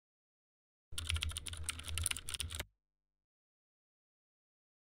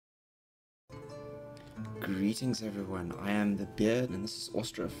Greetings everyone, I am the Beard and this is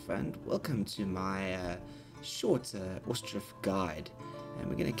Ostriv, and welcome to my short Ostriv guide. And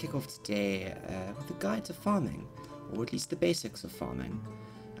we're going to kick off today with a guide to farming, or at least the basics of farming.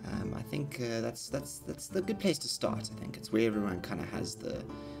 I think that's the good place to start. I think it's where everyone kind of has the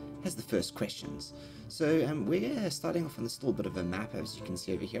first questions. So we're starting off on this little bit of a map. As you can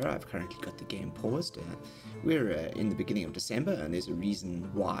see over here, I've currently got the game paused. We're in the beginning of December, and there's a reason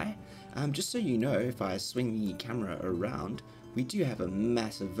why. Just so you know, if I swing the camera around, we do have a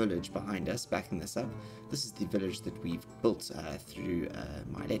massive village behind us backing this up. This is the village that we've built through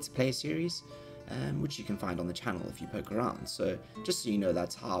my Let's Play series, which you can find on the channel if you poke around. So just so you know,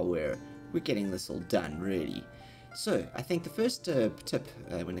 that's how we're getting this all done, really. So, I think the first tip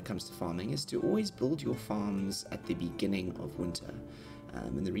when it comes to farming is to always build your farms at the beginning of winter.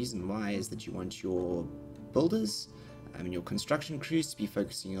 And the reason why is that you want your builders and your construction crews to be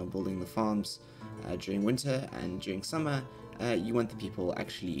focusing on building the farms during winter, and during summer you want the people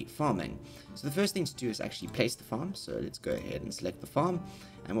actually farming. So the first thing to do is actually place the farm. So let's go ahead and select the farm,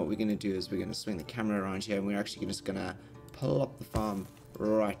 and what we're going to do is we're going to swing the camera around here, and we're actually just going to pull up the farm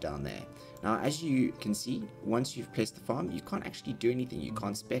right down there. Now, as you can see, once you've placed the farm, you can't actually do anything. You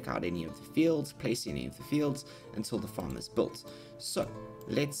can't spec out any of the fields, place any of the fields until the farm is built. So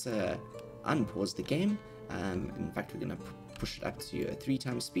let's unpause the game. In fact, we're going to push it up to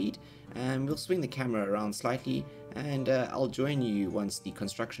 3x speed, and we'll swing the camera around slightly, and I'll join you once the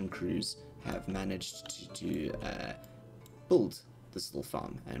construction crews have managed to build this little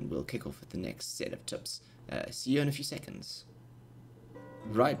farm, and we'll kick off with the next set of tips. See you in a few seconds.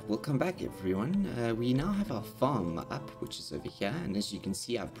 Right, welcome back everyone. We now have our farm up, which is over here, and as you can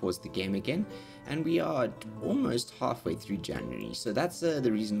see, I've paused the game again, and we are almost halfway through January. So that's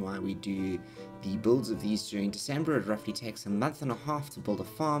the reason why we do the builds of these during December. It roughly takes a month and a half to build a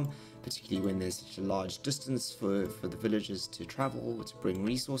farm, particularly when there's such a large distance for the villagers to travel to bring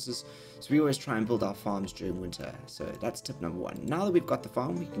resources. So we always try and build our farms during winter. So that's tip number one. Now that we've got the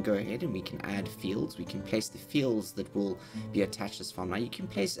farm, we can go ahead and we can add fields. We can place the fields that will be attached to this farm. Now you can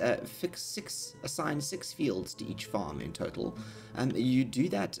place assign 6 fields to each farm in total. You do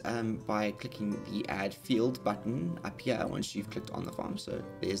that by clicking the add field button up here once you've clicked on the farm. So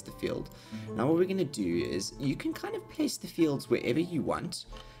there's the field. Now what we're going to do is you can kind of place the fields wherever you want.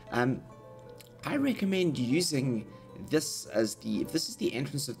 I recommend using this as if this is the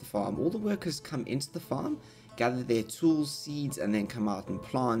entrance of the farm, all the workers come into the farm, gather their tools, seeds, and then come out and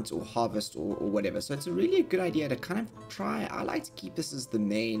plant or harvest or whatever. So it's a really good idea to kind of try. I like to keep this as the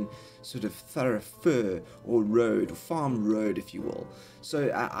main sort of thoroughfare or road, or farm road, if you will. So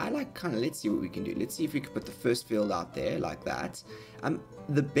I like kind of, let's see what we can do. Let's see if we can put the first field out there like that.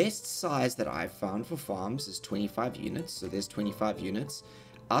 The best size that I've found for farms is 25 units. So there's 25 units.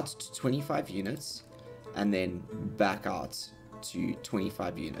 Out to 25 units, and then back out to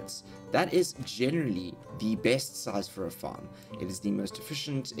 25 units. That is generally the best size for a farm. It is the most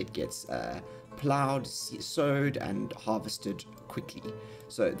efficient. It gets ploughed, sowed, and harvested quickly.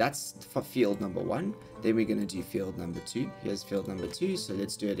 So that's for field number 1. Then we're going to do field number 2. Here's field number 2. So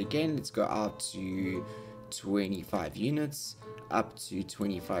let's do it again. Let's go out to 25 units, up to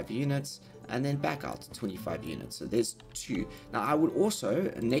 25 units, and then back out to 25 units. So there's 2. Now I would also,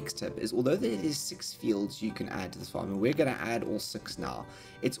 next tip is, although there is 6 fields you can add to this farm, and we're going to add all 6 now,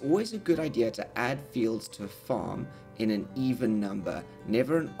 it's always a good idea to add fields to a farm in an even number,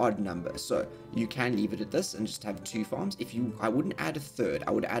 never an odd number. So you can leave it at this and just have 2 farms. I wouldn't add a third,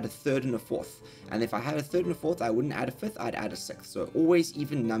 I would add a third and a fourth. And if I had a third and a fourth, I wouldn't add a fifth, I'd add a sixth. So always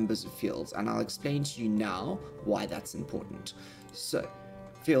even numbers of fields, and I'll explain to you now why that's important. So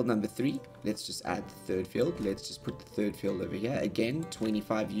field number 3, let's just add the third field. Let's just put the third field over here. Again,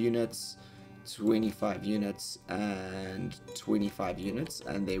 25 units, 25 units, and 25 units.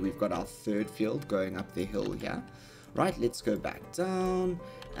 And there we've got our third field going up the hill here. Right, let's go back down,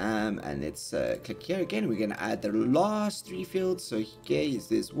 and let's click here again. We're going to add the last 3 fields. So here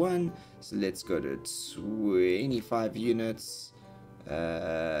there's 1. So let's go to 25 units,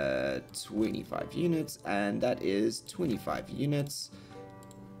 25 units, and that is 25 units.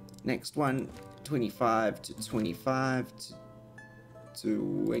 Next one, 25 to 25 to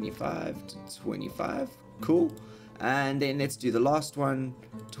 25 to 25. Cool. And then let's do the last one,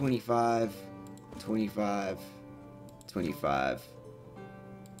 25, 25, 25,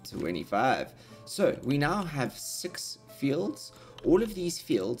 25. So we now have 6 fields. All of these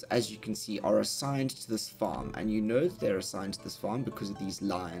fields, as you can see, are assigned to this farm, and you know that they're assigned to this farm because of these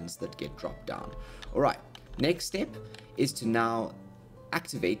lines that get dropped down. Alright, next step is to now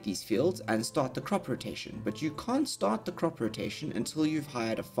activate these fields and start the crop rotation, but you can't start the crop rotation until you've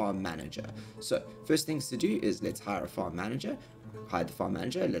hired a farm manager. So first things to do is let's hire a farm manager. Hire the farm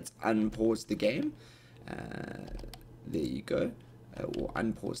manager. Let's unpause the game. There you go. We'll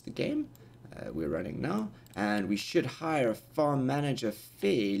unpause the game. We're running now, and we should hire a farm manager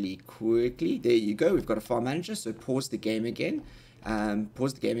fairly quickly. There you go. We've got a farm manager. So pause the game again.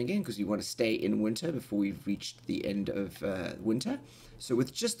 Pause the game again because we want to stay in winter before we've reached the end of winter. So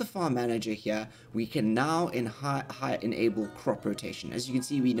with just the farm manager here, we can now enable crop rotation. As you can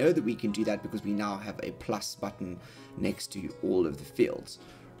see, we know that we can do that because we now have a plus button next to all of the fields.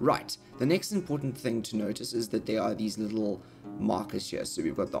 Right, the next important thing to notice is that there are these little markers here. So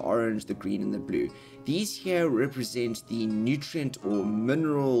we've got the orange, the green, and the blue. These here represent the nutrient or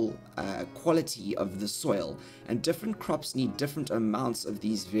mineral quality of the soil, and different crops need different amounts of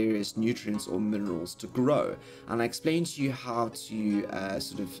these various nutrients or minerals to grow. And I explained to you how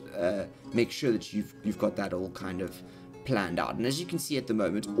to make sure that you've got that all kind of planned out. And as you can see at the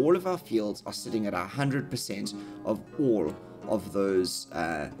moment, all of our fields are sitting at 100% of all of those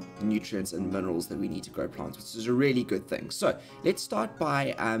nutrients and minerals that we need to grow plants, which is a really good thing. So let's start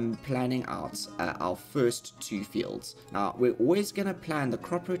by planning out our first 2 fields. Now we're always going to plan the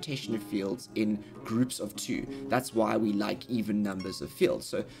crop rotation of fields in groups of 2. That's why we like even numbers of fields.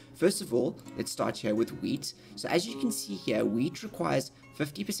 So first of all, let's start here with wheat. So as you can see here, wheat requires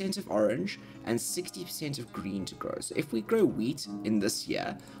 50% of orange and 60% of green to grow. So if we grow wheat in this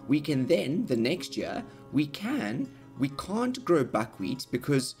year, we can then, the next year, we can't grow buckwheat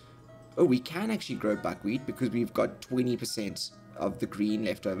because, we can actually grow buckwheat because we've got 20% of the green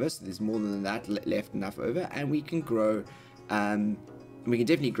left over, so there's more than that left enough over, and we can grow, we can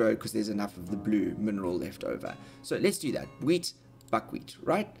definitely grow because there's enough of the blue mineral left over. So let's do that, wheat, buckwheat,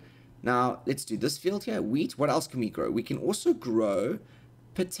 right? Now, let's do this field here, wheat. What else can we grow? We can also grow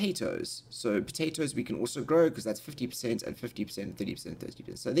potatoes. So potatoes we can also grow because that's 50% and 50% and 30% and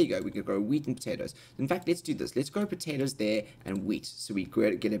 30%. So there you go, we can grow wheat and potatoes. In fact, let's do this. Let's grow potatoes there and wheat so we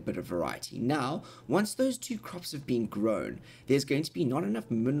get a bit of variety. Now, once those 2 crops have been grown, there's going to be not enough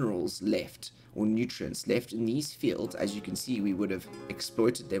minerals left or nutrients left in these fields. As you can see, we would have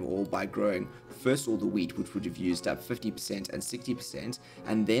exploited them all by growing first all the wheat, which would have used up 50% and 60%,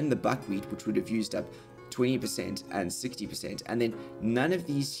 and then the buckwheat, which would have used up 20% and 60%, and then none of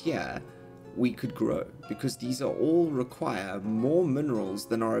these here we could grow because these are all require more minerals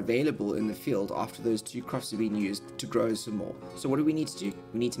than are available in the field after those 2 crops have been used to grow some more. So what do we need to do?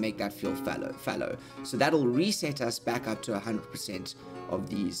 We need to make that field fallow. So that'll reset us back up to 100% of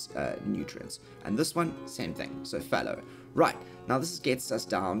these nutrients. And this one, same thing, so fallow. Right, now this gets us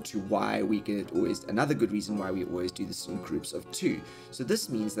down to why we get always, another good reason why we always do this in groups of 2. So this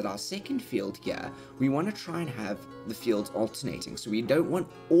means that our second field here, we want to try and have the fields alternating. So we don't want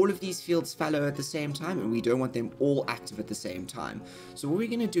all of these fields fallow at the same time, and we don't want them all active at the same time. So what we're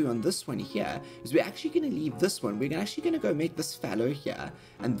going to do on this one here is we're actually going to leave this one. We're actually going to go make this fallow here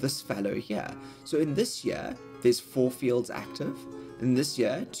and this fallow here. So in this year, there's 4 fields active. In this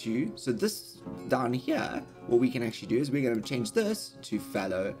year, 2. So this down here, what we can actually do is we're going to change this to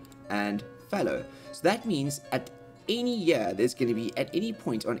fallow and fallow. So that means at any year, there's going to be, at any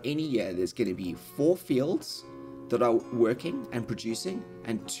point on any year, there's going to be 4 fields that are working and producing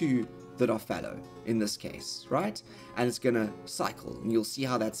and 2 that are fallow in this case, right? And it's going to cycle, and you'll see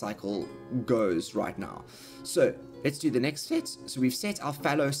how that cycle goes right now. So let's do the next set. So we've set our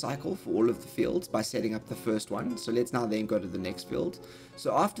fallow cycle for all of the fields by setting up the first one. So let's now then go to the next field.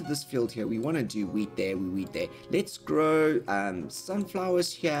 So after this field here, we want to do wheat there, wheat there. Let's grow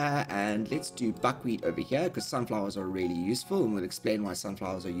sunflowers here, and let's do buckwheat over here because sunflowers are really useful, and we'll explain why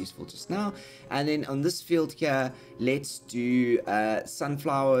sunflowers are useful just now. And then on this field here, let's do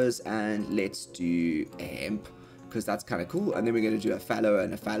sunflowers, and let's do hemp because that's kind of cool. And then we're going to do a fallow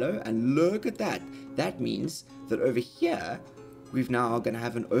and a fallow, and look at that. That means that over here, we've now going to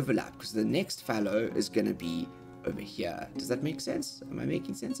have an overlap because the next fallow is going to be over here. Does that make sense? Am I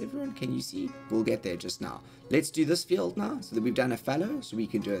making sense, everyone? Can you see? We'll get there just now. Let's do this field now so that we've done a fallow. So we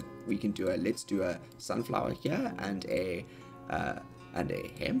can do let's do a sunflower here and a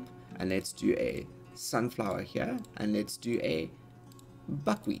hemp, and let's do a sunflower here, and let's do a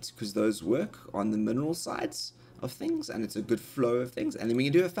buckwheat because those work on the mineral sides of things, and it's a good flow of things. And then we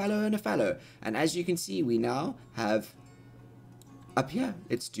can do a fallow and a fallow, and as you can see, we now have up here,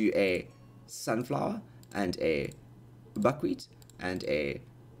 let's do a sunflower and a buckwheat and a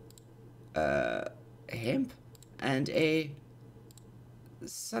hemp and a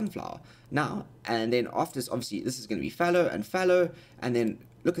sunflower now. And then after this, obviously this is going to be fallow and fallow, and then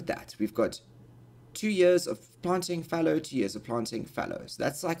look at that, we've got 2 years of planting fallow, 2 years of planting fallow. So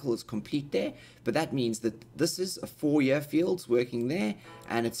that cycle is complete there, but that means that this is a 4-year fields working there,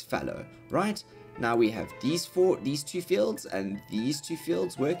 and it's fallow, right? Now we have these 2 fields and these 2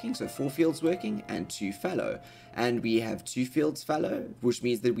 fields working, so 4 fields working and 2 fallow. And we have 2 fields fallow, which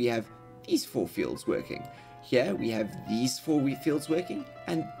means that we have these 4 fields working. Here we have these 4 fields working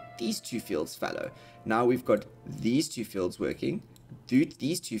and these 2 fields fallow. Now we've got these 2 fields working,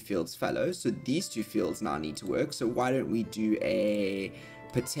 these 2 fields fallow, so these 2 fields now need to work. So why don't we do a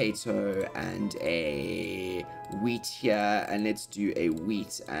potato and a wheat here, and let's do a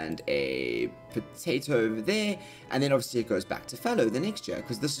wheat and a potato over there, and then obviously it goes back to fallow the next year,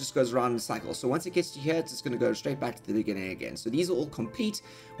 because this just goes around in a cycle. So once it gets to here, it's just going to go straight back to the beginning again. So these are all complete,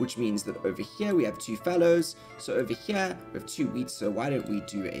 which means that over here we have 2 fallows, so over here we have 2 wheats. So why don't we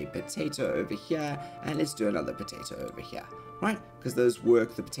do a potato over here, and let's do another potato over here, right? Because those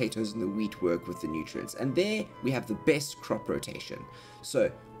work, the potatoes and the wheat work with the nutrients, and there we have the best crop rotation.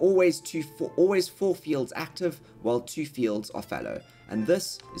 So always 4 fields active while 2 fields are fallow, and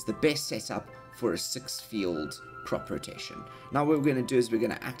this is the best setup for a 6-field crop rotation. Now what we're going to do is we're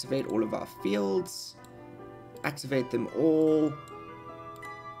going to activate all of our fields, activate them all,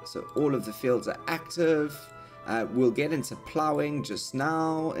 so all of the fields are active. We'll get into ploughing just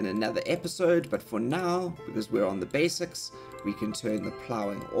now in another episode, but for now, because we're on the basics, we can turn the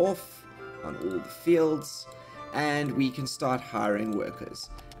ploughing off on all the fields, and we can start hiring workers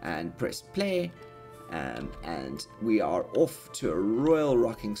and press play, and we are off to a royal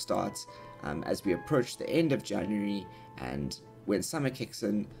rocking start as we approach the end of January. And when summer kicks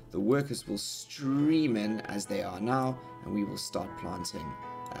in, the workers will stream in as they are now, and we will start planting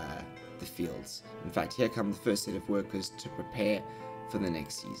the fields. In fact, here come the first set of workers to prepare for the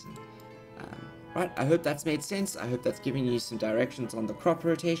next season. Right, I hope that's made sense. I hope that's giving you some directions on the crop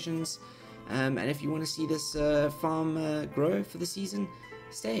rotations. And if you want to see this farm grow for the season,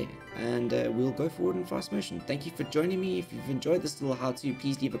 stay, and we'll go forward in fast motion. Thank you for joining me. If you've enjoyed this little how-to,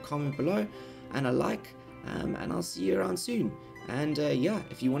 please leave a comment below and a like, and I'll see you around soon. And yeah,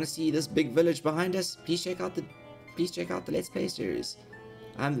 if you want to see this big village behind us, please check out the Let's Play series.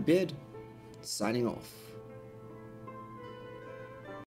 I'm the Beard, signing off.